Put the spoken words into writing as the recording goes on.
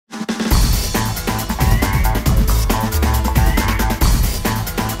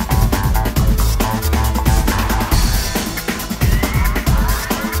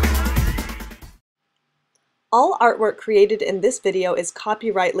All artwork created in this video is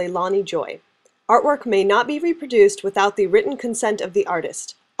copyright LeilaniJoy. Artwork may not be reproduced without the written consent of the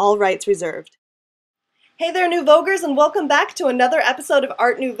artist. All rights reserved. Hey there, New Voguers, and welcome back to another episode of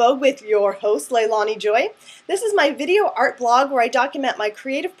Art Nouveau with your host, LeilaniJoy. This is my video art blog where I document my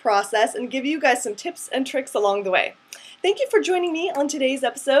creative process and give you guys some tips and tricks along the way. Thank you for joining me on today's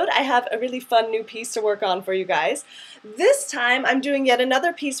episode. I have a really fun new piece to work on for you guys. This time I'm doing yet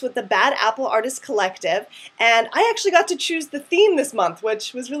another piece with the Bad Apple Artist Collective, and I actually got to choose the theme this month,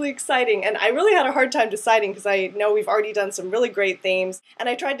 which was really exciting, and I really had a hard time deciding because I know we've already done some really great themes, and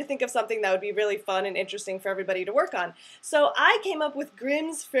I tried to think of something that would be really fun and interesting for everybody to work on. So I came up with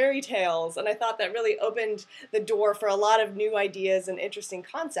Grimm's Fairytales, and I thought that really opened the door for a lot of new ideas and interesting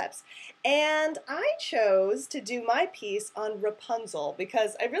concepts. And I chose to do my piece on Rapunzel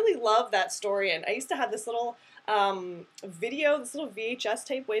because I really love that story, and I used to have this little video, this little VHS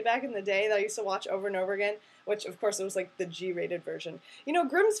tape way back in the day that I used to watch over and over again, which of course it was like the G-rated version. You know,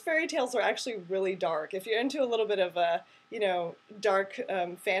 Grimm's fairy tales are actually really dark. If you're into a little bit of dark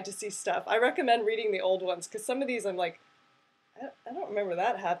fantasy stuff, I recommend reading the old ones because some of these I'm like, I don't remember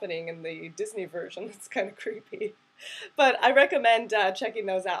that happening in the Disney version. It's kind of creepy. But I recommend checking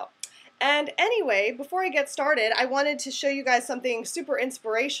those out. And anyway, before I get started, I wanted to show you guys something super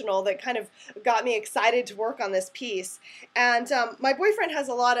inspirational that kind of got me excited to work on this piece. And my boyfriend has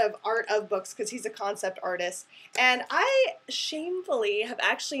a lot of art of books because he's a concept artist. And I shamefully have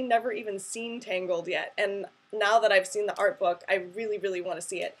actually never even seen Tangled yet. And now that I've seen the art book, I really, really want to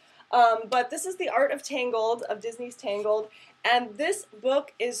see it. But this is the art of Tangled, of Disney's Tangled. And this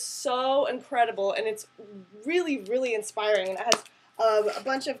book is so incredible, and it's really, really inspiring. And it has a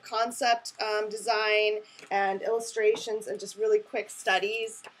bunch of concept design and illustrations and just really quick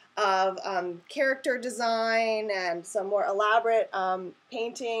studies of character design and some more elaborate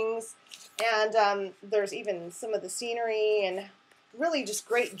paintings. And there's even some of the scenery and really just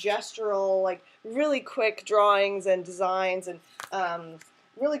great gestural, like really quick drawings and designs and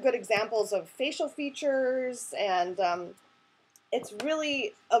really good examples of facial features, and it's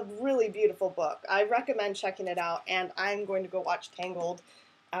really a really beautiful book. I recommend checking it out, and I'm going to go watch Tangled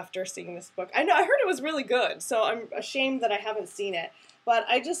after seeing this book. I know, I heard it was really good, so I'm ashamed that I haven't seen it. But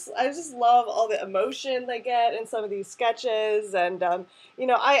I just love all the emotion they get in some of these sketches, and you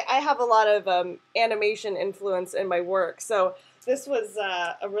know, I have a lot of animation influence in my work, so this was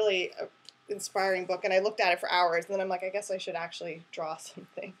a really inspiring book, and I looked at it for hours, and then I'm like, I guess I should actually draw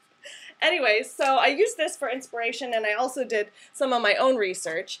something. Anyway, so I used this for inspiration, and I also did some of my own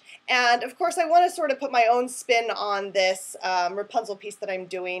research. And of course, I want to sort of put my own spin on this Rapunzel piece that I'm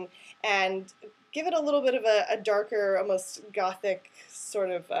doing and give it a little bit of a darker, almost Gothic sort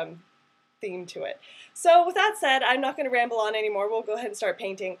of theme to it. So with that said, I'm not going to ramble on anymore. We'll go ahead and start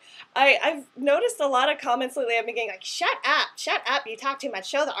painting. I've noticed a lot of comments lately. I've been getting like, shut up, you talk too much,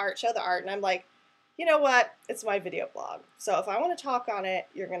 show the art, and I'm like, you know what? It's my video blog. So if I want to talk on it,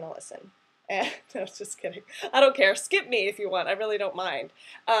 you're going to listen. And no, just kidding. I don't care. Skip me if you want. I really don't mind.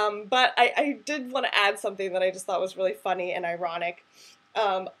 But I did want to add something that I just thought was really funny and ironic.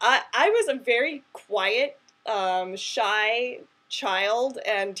 I was a very quiet, shy child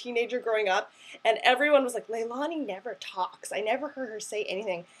and teenager growing up, and everyone was like, Leilani never talks. I never heard her say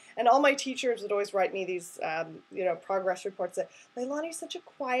anything. And all my teachers would always write me these, progress reports that Leilani's such a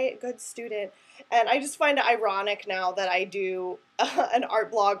quiet, good student. And I just find it ironic now that I do an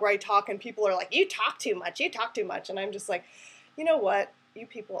art blog where I talk and people are like, you talk too much. And I'm just like, you know what? You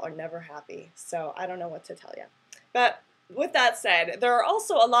people are never happy. So I don't know what to tell you. But with that said, there are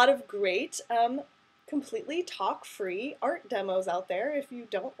also a lot of great, completely talk-free art demos out there if you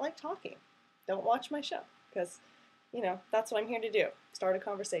don't like talking. Don't watch my show because, you know, that's what I'm here to do. Start a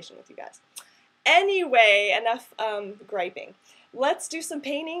conversation with you guys. Anyway, enough griping. Let's do some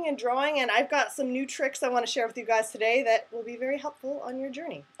painting and drawing, and I've got some new tricks I want to share with you guys today that will be very helpful on your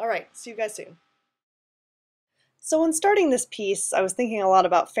journey. All right, see you guys soon. So when starting this piece, I was thinking a lot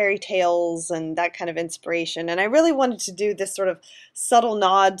about fairy tales and that kind of inspiration, and I really wanted to do this sort of subtle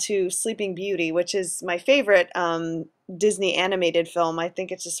nod to Sleeping Beauty, which is my favorite Disney animated film. I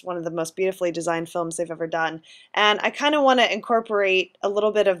think it's just one of the most beautifully designed films they've ever done. And I kind of want to incorporate a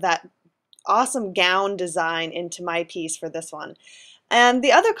little bit of that awesome gown design into my piece for this one. And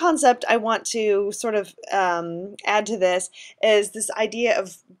the other concept I want to sort of add to this is this idea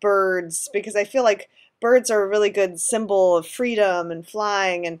of birds, because I feel like birds are a really good symbol of freedom and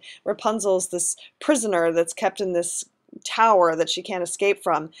flying, and Rapunzel's this prisoner that's kept in this tower that she can't escape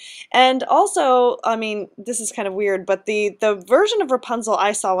from. And also, I mean, this is kind of weird, but the version of Rapunzel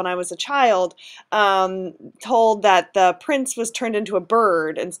I saw when I was a child told that the prince was turned into a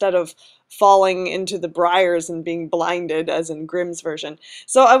bird instead of falling into the briars and being blinded, as in Grimm's version.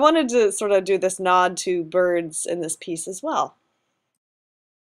 So I wanted to sort of do this nod to birds in this piece as well.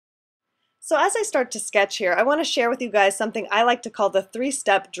 So as I start to sketch here, I want to share with you guys something I like to call the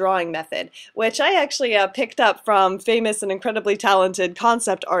three-step drawing method, which I actually picked up from famous and incredibly talented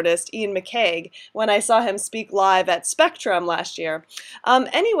concept artist Ian McCaig when I saw him speak live at Spectrum last year.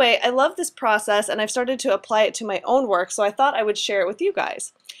 Anyway, I love this process and I've started to apply it to my own work, so I thought I would share it with you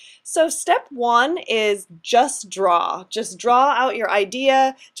guys. So step one is just draw. Just draw out your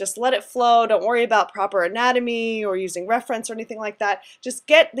idea, just let it flow. Don't worry about proper anatomy or using reference or anything like that. Just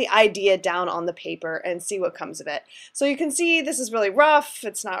get the idea down on the paper and see what comes of it. So you can see this is really rough,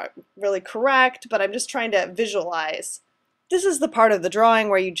 it's not really correct, but I'm just trying to visualize. This is the part of the drawing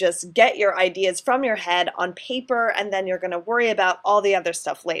where you just get your ideas from your head on paper and then you're going to worry about all the other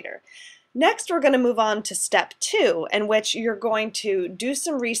stuff later. Next, we're going to move on to step two, in which you're going to do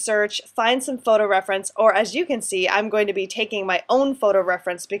some research, find some photo reference, or as you can see, I'm going to be taking my own photo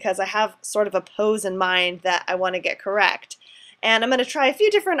reference because I have sort of a pose in mind that I want to get correct. And I'm going to try a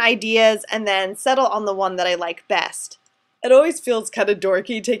few different ideas and then settle on the one that I like best. It always feels kind of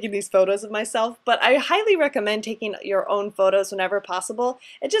dorky taking these photos of myself, but I highly recommend taking your own photos whenever possible.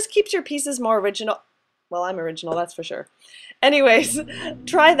 It just keeps your pieces more original. Well, I'm original, that's for sure. Anyways,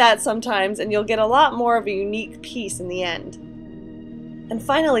 try that sometimes and you'll get a lot more of a unique piece in the end. And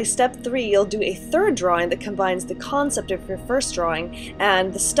finally, step three, you'll do a third drawing that combines the concept of your first drawing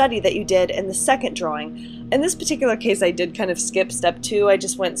and the study that you did in the second drawing. In this particular case, I did kind of skip step two. I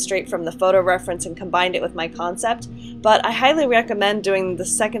just went straight from the photo reference and combined it with my concept. But I highly recommend doing the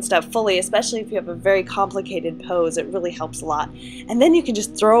second step fully, especially if you have a very complicated pose. It really helps a lot. And then you can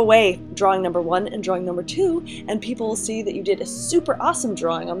just throw away drawing number one and drawing number two, and people will see that you did a super awesome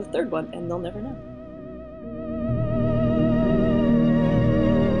drawing on the third one, and they'll never know.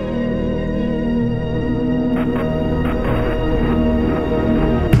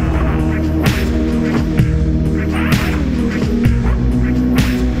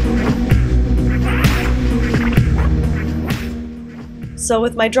 So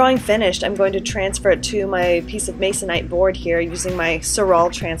with my drawing finished, I'm going to transfer it to my piece of masonite board here using my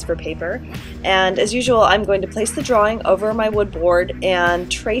Seural transfer paper. And as usual, I'm going to place the drawing over my wood board and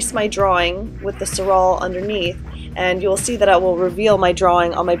trace my drawing with the Seural underneath. And you'll see that I will reveal my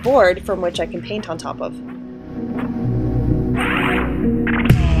drawing on my board from which I can paint on top of.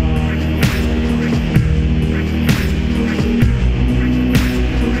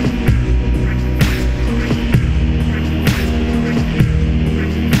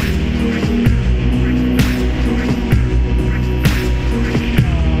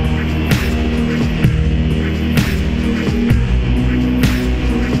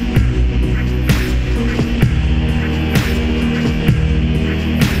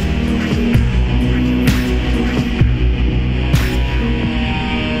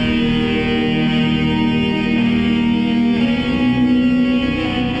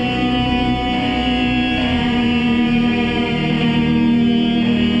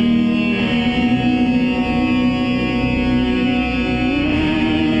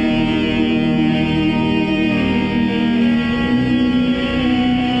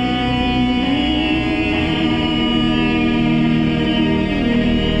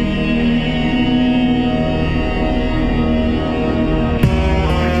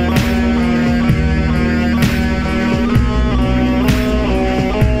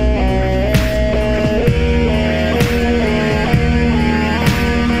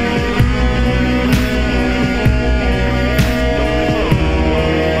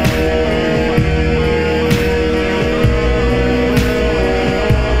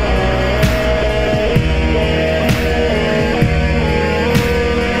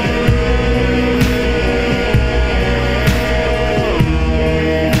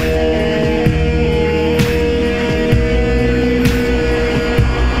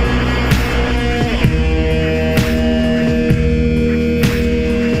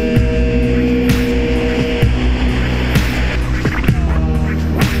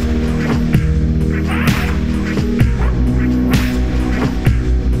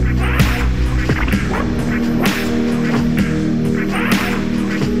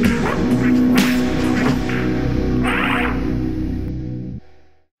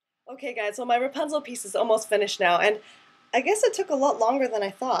 Okay guys, so my Rapunzel piece is almost finished now, and I guess it took a lot longer than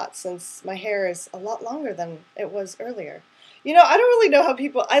I thought, since my hair is a lot longer than it was earlier. You know, I don't really know how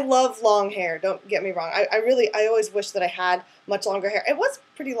people, I love long hair, don't get me wrong. I always wish that I had much longer hair. It was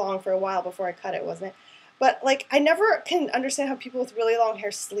pretty long for a while before I cut it, wasn't it? But like, I never can understand how people with really long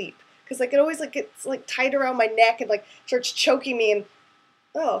hair sleep, because like it always like gets like tight around my neck and like starts choking me, and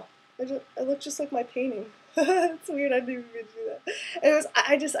oh, I look just like my painting. It's weird. I didn't even do that. It was.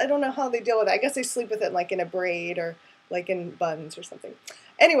 I don't know how they deal with it. I guess they sleep with it like in a braid or like in buns or something.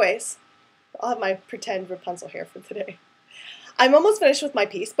 Anyways, I'll have my pretend Rapunzel hair for today. I'm almost finished with my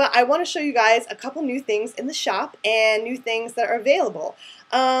piece, but I want to show you guys a couple new things in the shop and new things that are available.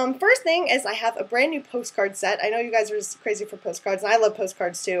 First thing is I have a brand new postcard set. I know you guys are just crazy for postcards, and I love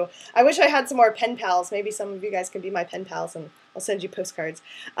postcards too. I wish I had some more pen pals. Maybe some of you guys can be my pen pals, and I'll send you postcards.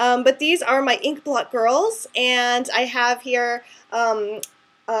 But these are my ink blot girls, and I have here a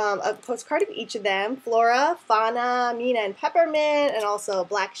postcard of each of them: Flora, Fauna, Mina, and Peppermint, and also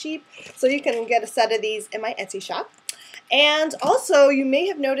Black Sheep. So you can get a set of these in my Etsy shop. And also, you may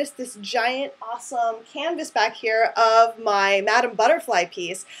have noticed this giant, awesome canvas back here of my Madame Butterfly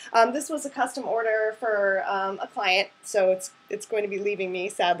piece. This was a custom order for a client, so it's going to be leaving me,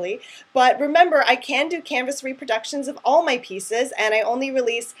 sadly. But remember, I can do canvas reproductions of all my pieces, and I only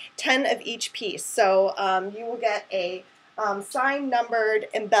release 10 of each piece. So you will get a signed, numbered,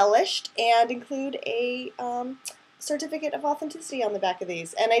 embellished, and include a certificate of authenticity on the back of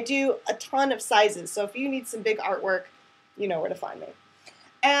these. And I do a ton of sizes, so if you need some big artwork, you know where to find me.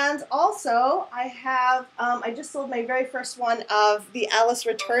 And also, I have, I just sold my very first one of the Alice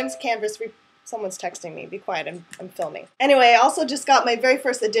Returns canvas. Someone's texting me. Be quiet, I'm filming. Anyway, I also just got my very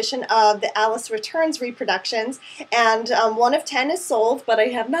first edition of the Alice Returns reproductions, and 1 of 10 is sold, but I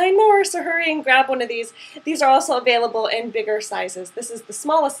have 9 more, so hurry and grab one of these. These are also available in bigger sizes. This is the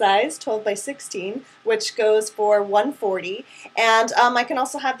smallest size, 12 by 16, which goes for $140, and I can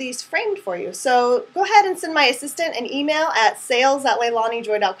also have these framed for you. So go ahead and send my assistant an email at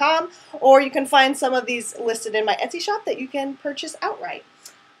sales@LeilaniJoy.com, or you can find some of these listed in my Etsy shop that you can purchase outright.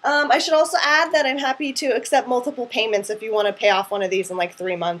 I should also add that I'm happy to accept multiple payments if you want to pay off one of these in like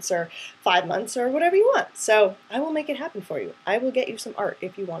 3 months or 5 months or whatever you want. So I will make it happen for you. I will get you some art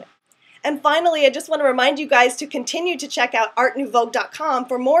if you want it. And finally, I just want to remind you guys to continue to check out artnouvogue.com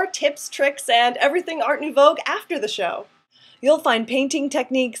for more tips, tricks, and everything Art Nouveau after the show. You'll find painting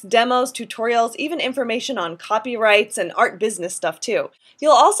techniques, demos, tutorials, even information on copyrights and art business stuff too.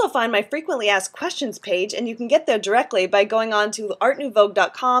 You'll also find my frequently asked questions page, and you can get there directly by going on to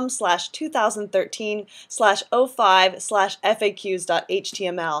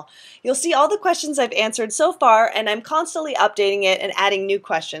artnouvogue.com/2013/05/FAQs.html. You'll see all the questions I've answered so far, and I'm constantly updating it and adding new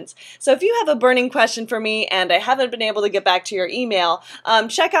questions. So if you have a burning question for me and I haven't been able to get back to your email,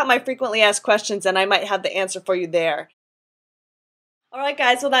 check out my frequently asked questions and I might have the answer for you there. Alright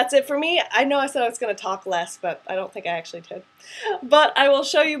guys, well that's it for me. I know I said I was going to talk less, but I don't think I actually did. But I will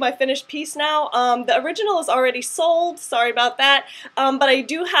show you my finished piece now. The original is already sold, sorry about that, but I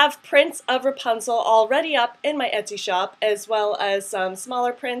do have prints of Rapunzel already up in my Etsy shop, as well as some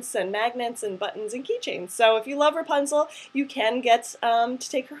smaller prints and magnets and buttons and keychains. So if you love Rapunzel, you can get to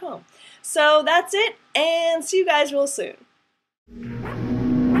take her home. So that's it, and see you guys real soon.